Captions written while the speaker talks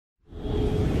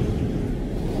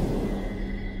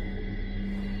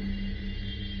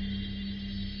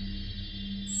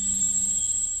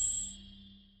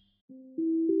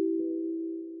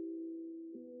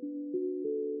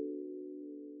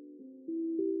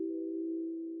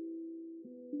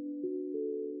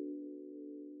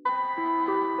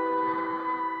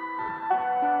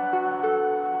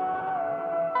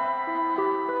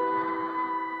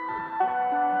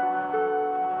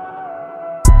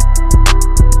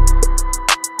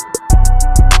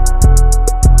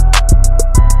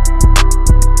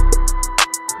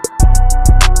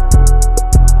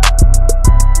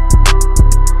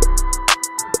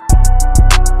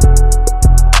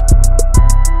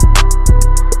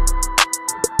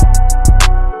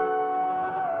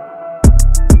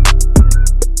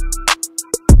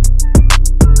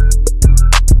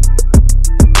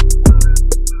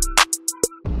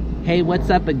Hey, what's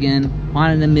up again?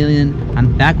 Juan in a Million.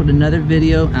 I'm back with another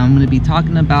video. I'm going to be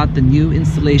talking about the new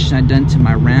installation I've done to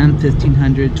my Ram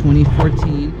 1500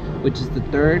 2014, which is the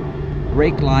third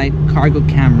brake light cargo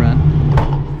camera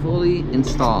fully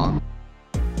installed.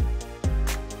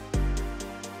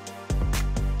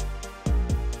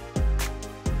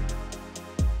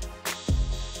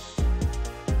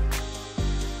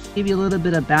 Give you a little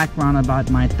bit of background about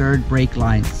my third brake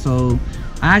light. So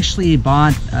I actually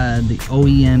bought the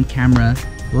OEM camera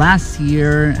last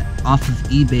year off of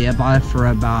eBay. I bought it for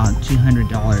about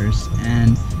 $200,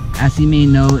 and as you may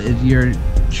know, if your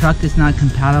truck is not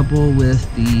compatible with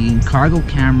the cargo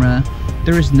camera,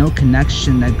 there is no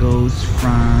connection that goes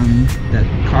from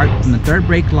the third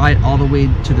brake light all the way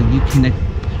to the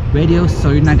Uconnect radio, so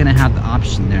you're not gonna have the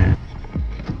option there.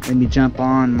 Let me jump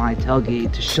on my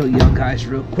tailgate to show you guys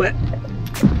real quick.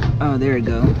 Oh, there we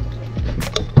go.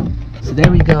 So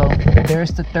there we go. There's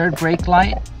the third brake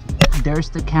light. There's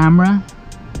the camera.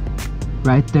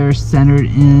 Right there, centered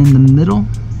in the middle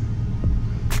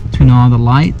between all the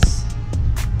lights.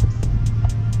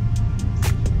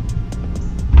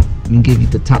 Let me give you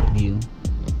the top view.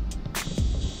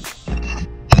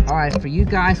 Alright, for you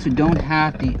guys who don't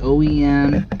have the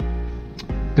OEM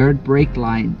third brake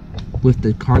light with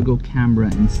the cargo camera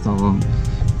installed,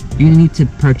 you're gonna need to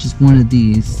purchase one of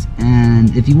these.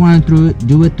 And if you want to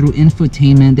do it through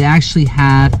infotainment, they actually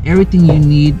have everything you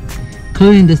need,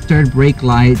 including this third brake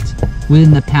light,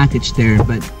 within the package there.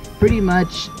 But pretty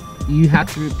much you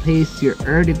have to replace your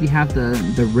ERT. If you have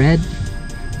the red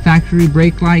factory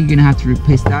brake light, you're gonna have to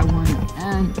replace that one,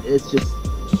 and it's just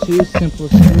two simple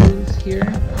screws here.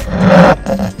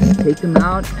 Take them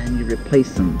out and you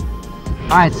replace them.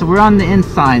 Alright, so we're on the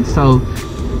inside. So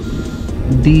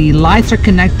the lights are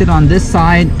connected on this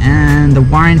side, and the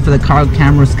wiring for the cargo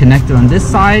camera is connected on this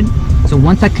side. So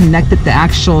once I connected the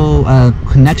actual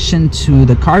connection to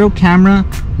the cargo camera,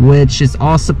 which is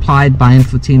all supplied by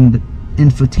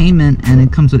infotainment, and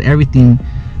it comes with everything,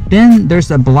 then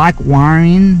there's a black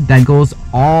wiring that goes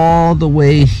all the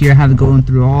way here. I have it going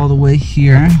through all the way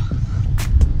here,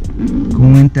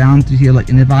 going down through here. Like,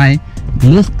 and if I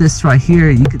lift this right here,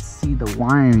 you could see the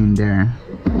wiring there.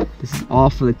 This is all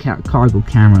for the cargo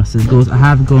camera. So it goes, I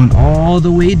have it going all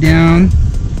the way down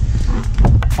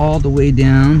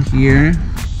here,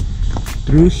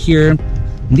 through here.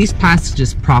 And these plastics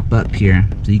just prop up here,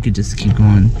 so you could just keep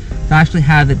going. So I actually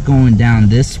have it going down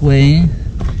this way.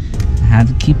 I have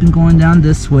it keeping going down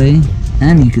this way,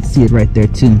 and you could see it right there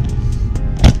too.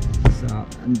 So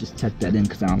let me just tuck that in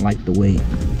because I don't like the weight.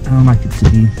 I don't like it to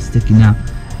be sticking out.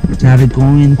 To have it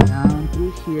going down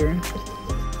through here.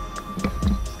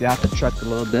 Let's get out the truck a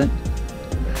little bit.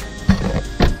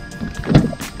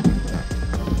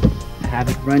 Have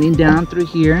it running down through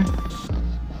here.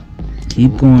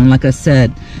 Keep going. Like I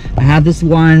said, I have this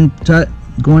wire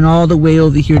going all the way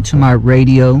over here to my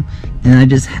radio, and I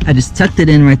just tucked it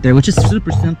in right there, which is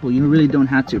super simple. You really don't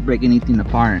have to break anything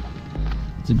apart.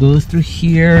 So it goes through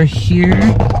here,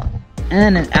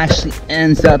 and it actually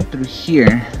ends up through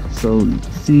here. So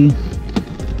see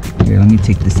here, let me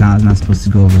take this out. It's not supposed to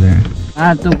go over there. I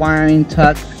have the wiring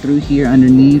tucked through here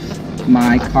underneath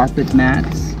my carpet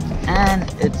mats, and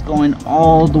it's going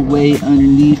all the way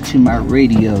underneath to my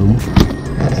radio.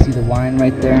 See the wiring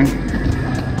right there?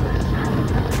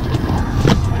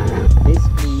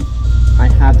 Basically, I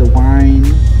have the wiring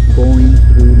going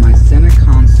through my center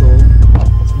console.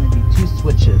 It's going to be two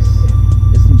switches.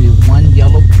 It's going to be one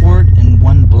yellow port and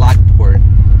one black port.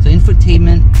 So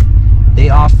infotainment,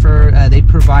 they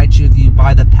provide you, if you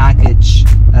buy the package,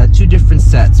 two different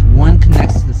sets. One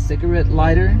connects to the cigarette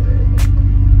lighter,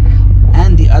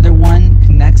 and the other one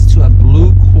connects to a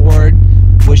blue cord,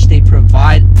 which they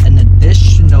provide an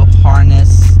additional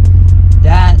harness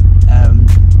that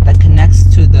connects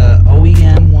to the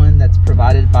OEM one that's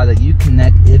provided by the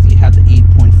Uconnect if you have the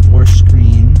 8.4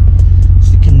 screen.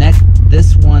 So you connect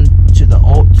this one to the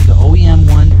OEM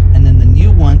one, and then the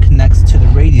new one connects to the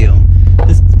radio.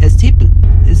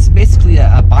 It's basically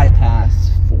a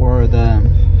bypass for the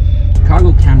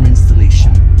cargo camera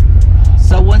installation.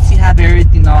 So once you have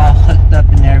everything all hooked up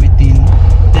and everything,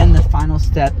 then the final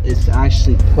step is to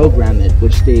actually program it,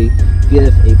 which they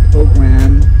give a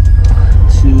program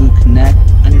to connect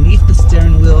underneath the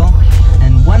steering wheel.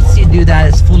 And once you do that,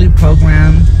 it's fully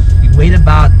programmed. You wait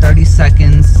about 30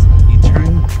 seconds. You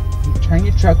turn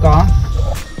your truck off.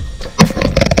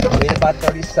 Wait about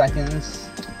 30 seconds.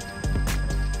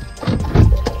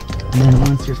 And then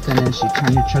once you're finished, you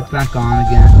turn your truck back on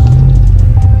again.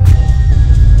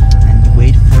 And you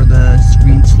wait for the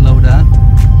screen to load up.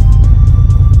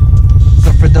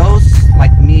 So for those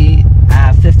like me, I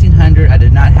have 1500, I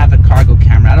did not have a cargo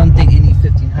camera. I don't think any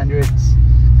 1500s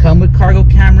come with cargo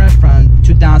camera from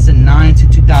 2009 to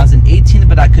 2018,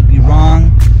 but I could be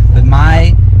wrong. But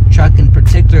my truck in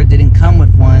particular didn't come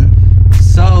with one.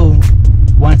 So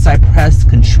once I press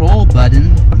control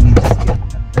button, let me just get a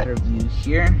better view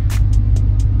here.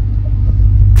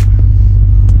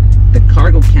 The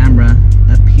cargo camera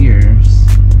appears,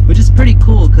 which is pretty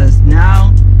cool because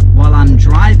now while I'm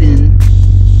driving,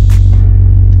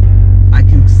 I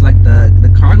can select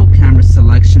the cargo camera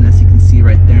selection, as you can see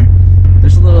right there.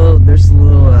 It's a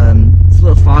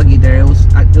little foggy there. It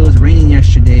was raining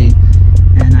yesterday,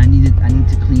 and I need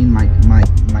to clean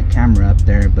my camera up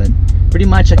there. But pretty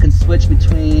much I can switch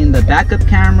between the backup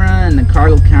camera and the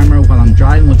cargo camera while I'm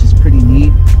driving, which is pretty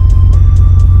neat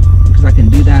because I can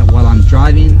do that while I'm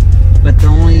driving. But the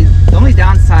only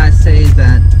downside I say is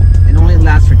that it only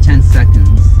lasts for 10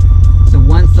 seconds. So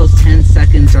once those 10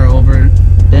 seconds are over,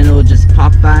 then it will just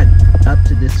pop back up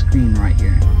to this screen right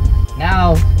here.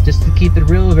 Now, just to keep it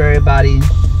real with everybody,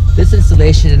 this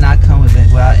installation did not come with it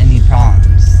without any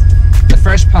problems. The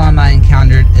first problem I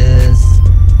encountered is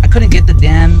I couldn't get the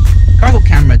damn cargo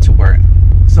camera to work.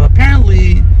 So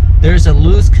apparently there's a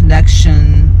loose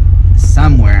connection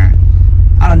somewhere.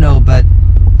 I don't know, but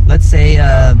let's say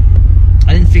I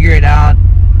didn't figure it out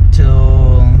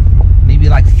till maybe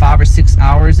like 5 or 6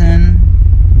 hours in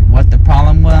what the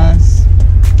problem was.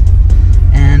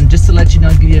 And just to let you know,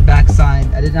 give you a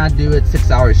backside, I did not do it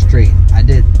 6 hours straight. I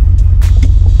did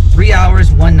 3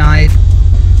 hours one night,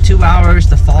 2 hours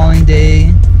the following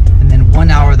day, and then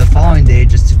 1 hour the following day,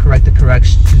 just to correct the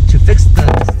correction, to fix the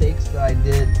mistakes that I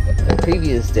did the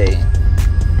previous day.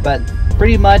 But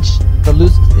pretty much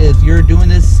if you're doing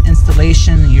this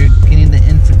installation and you're getting the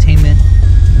infotainment,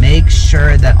 make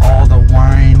sure that all the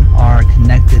wiring are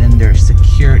connected and they're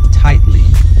secured tightly.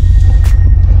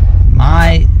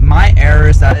 My error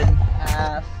is that I didn't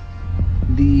have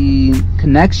the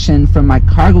connection from my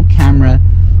cargo camera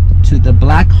to the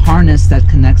black harness that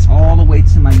connects all the way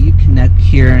to my Uconnect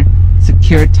here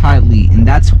secured tightly, and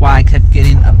that's why I kept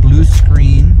getting a blue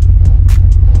screen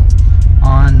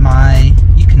on my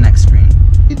Uconnect screen.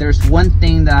 There's one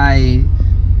thing that I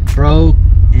broke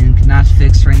and cannot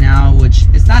fix right now, which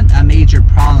is not a major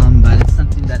problem, but it's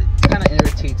something that kind of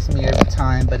irritates me every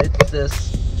time. But it's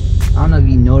this, I don't know if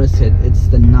you notice it, it's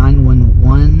the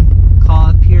 911 call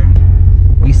up here.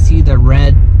 We see the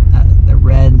red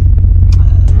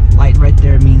light right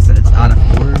there means that it's out of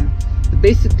order. But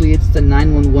basically it's the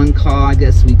 911 call, I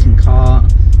guess we can call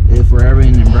if we're ever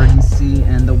in an emergency.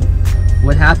 And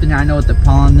what happened, I know what the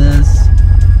problem is.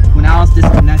 When I was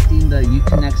disconnecting the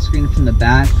Uconnect screen from the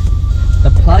back, the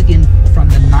plug-in from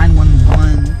the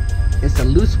 911 is a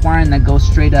loose wiring that goes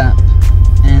straight up,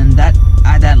 and that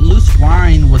loose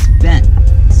wiring was bent.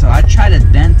 So I tried to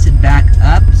bend it back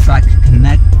up so I could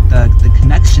connect the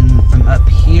connection from up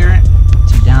here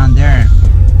to down there.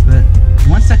 But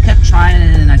once I kept trying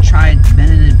it and I tried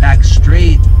bending it back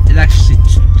straight, it actually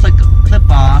clip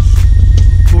off,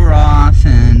 tore off,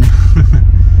 and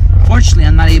fortunately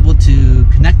I'm not able to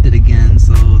connect it again,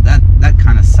 so that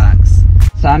kind of sucks.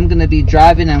 So I'm going to be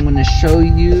driving, I'm going to show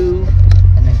you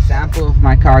an example of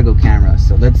my cargo camera.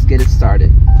 So let's get it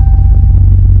started.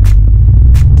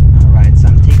 Alright, so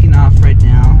I'm taking off right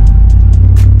now.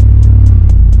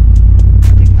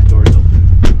 I think my door's open.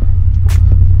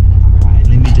 Alright,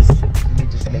 let me just make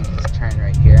this turn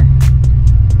right here.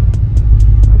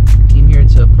 Came here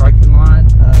to a parking lot,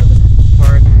 the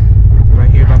park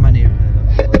right here by my neighborhood.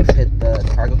 Okay, let's hit the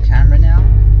cargo camera now.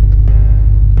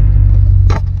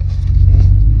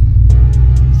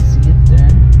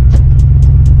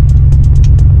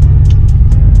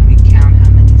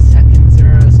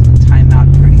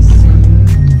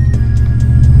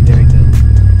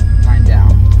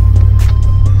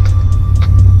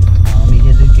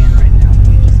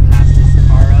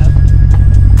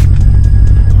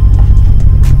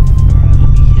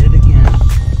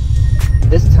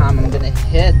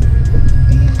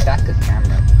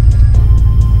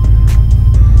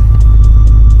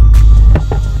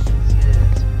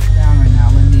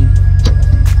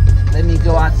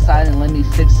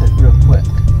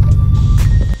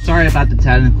 Sorry about the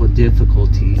technical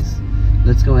difficulties.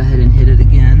 Let's go ahead and hit it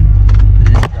again. Put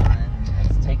it in drive.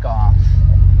 Let's take off.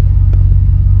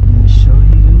 Let me show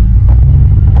you.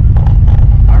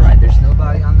 Alright, there's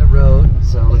nobody on the road,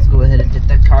 so let's go ahead and hit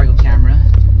that cargo camera.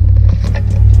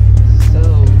 So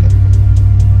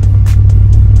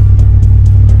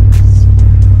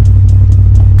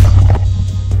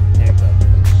there it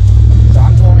goes. So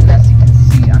I'm going, as you can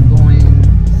see, I'm going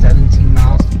 17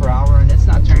 miles per hour and it's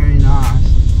not turning off.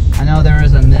 I know there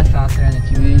is a myth out there, and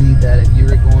if you really need that, if you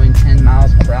were going 10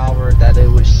 miles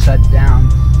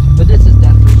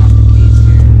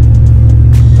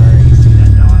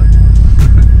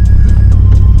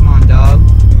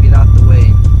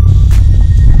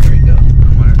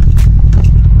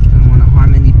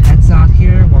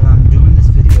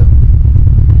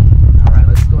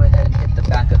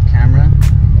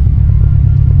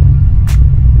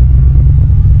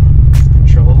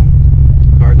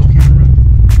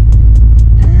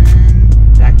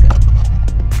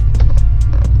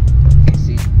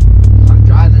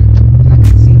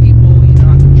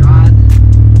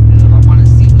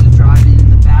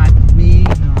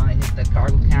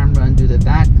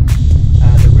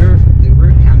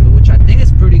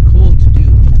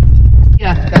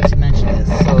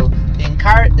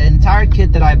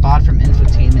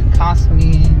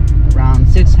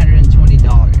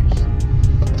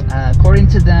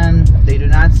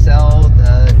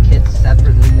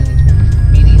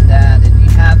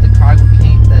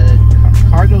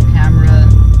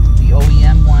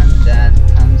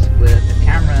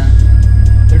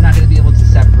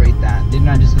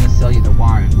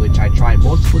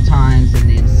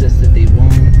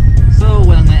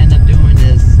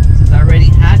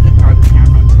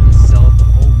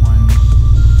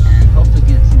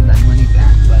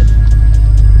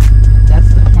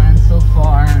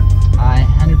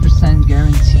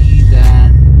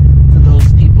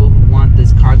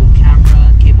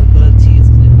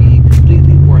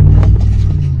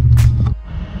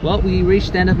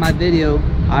reached the end of my video.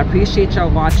 I appreciate y'all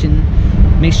watching.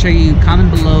 Make sure you comment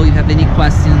below if you have any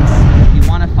questions. If you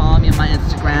want to follow me on my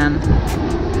Instagram,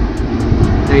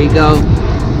 there you go.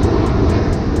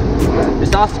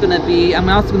 There's also going to be, I'm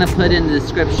also going to put in the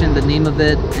description the name of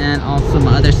it and also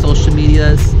my other social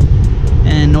medias,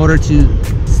 in order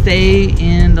to stay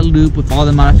in the loop with all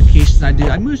the modifications I do.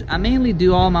 I mainly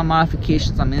do all my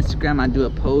modifications on Instagram. I do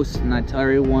a post and I tell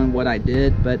everyone what I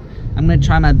did, but I'm going to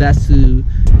try my best to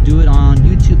do it on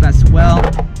YouTube as well.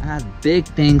 I have big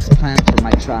things planned for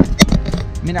my truck.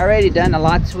 I mean, I already done a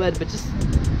lot to it, but just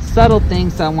subtle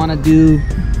things I want to do.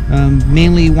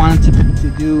 Mainly wanted to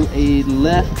do a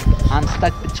lift. I'm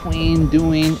stuck between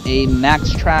doing a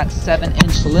MaxTrax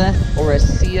 7-inch lift or a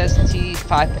CST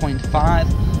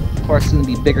 5.5. Of course, it's going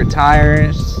to be bigger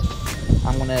tires.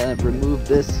 I'm going to remove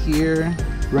this here,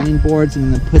 running boards, and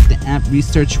I'm going to put the Amp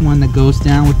Research one that goes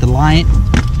down with the light.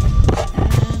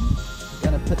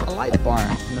 And I'm going to put the light bar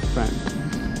in the front.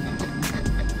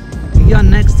 See y'all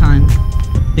next time.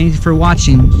 Thank you for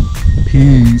watching.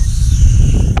 Peace.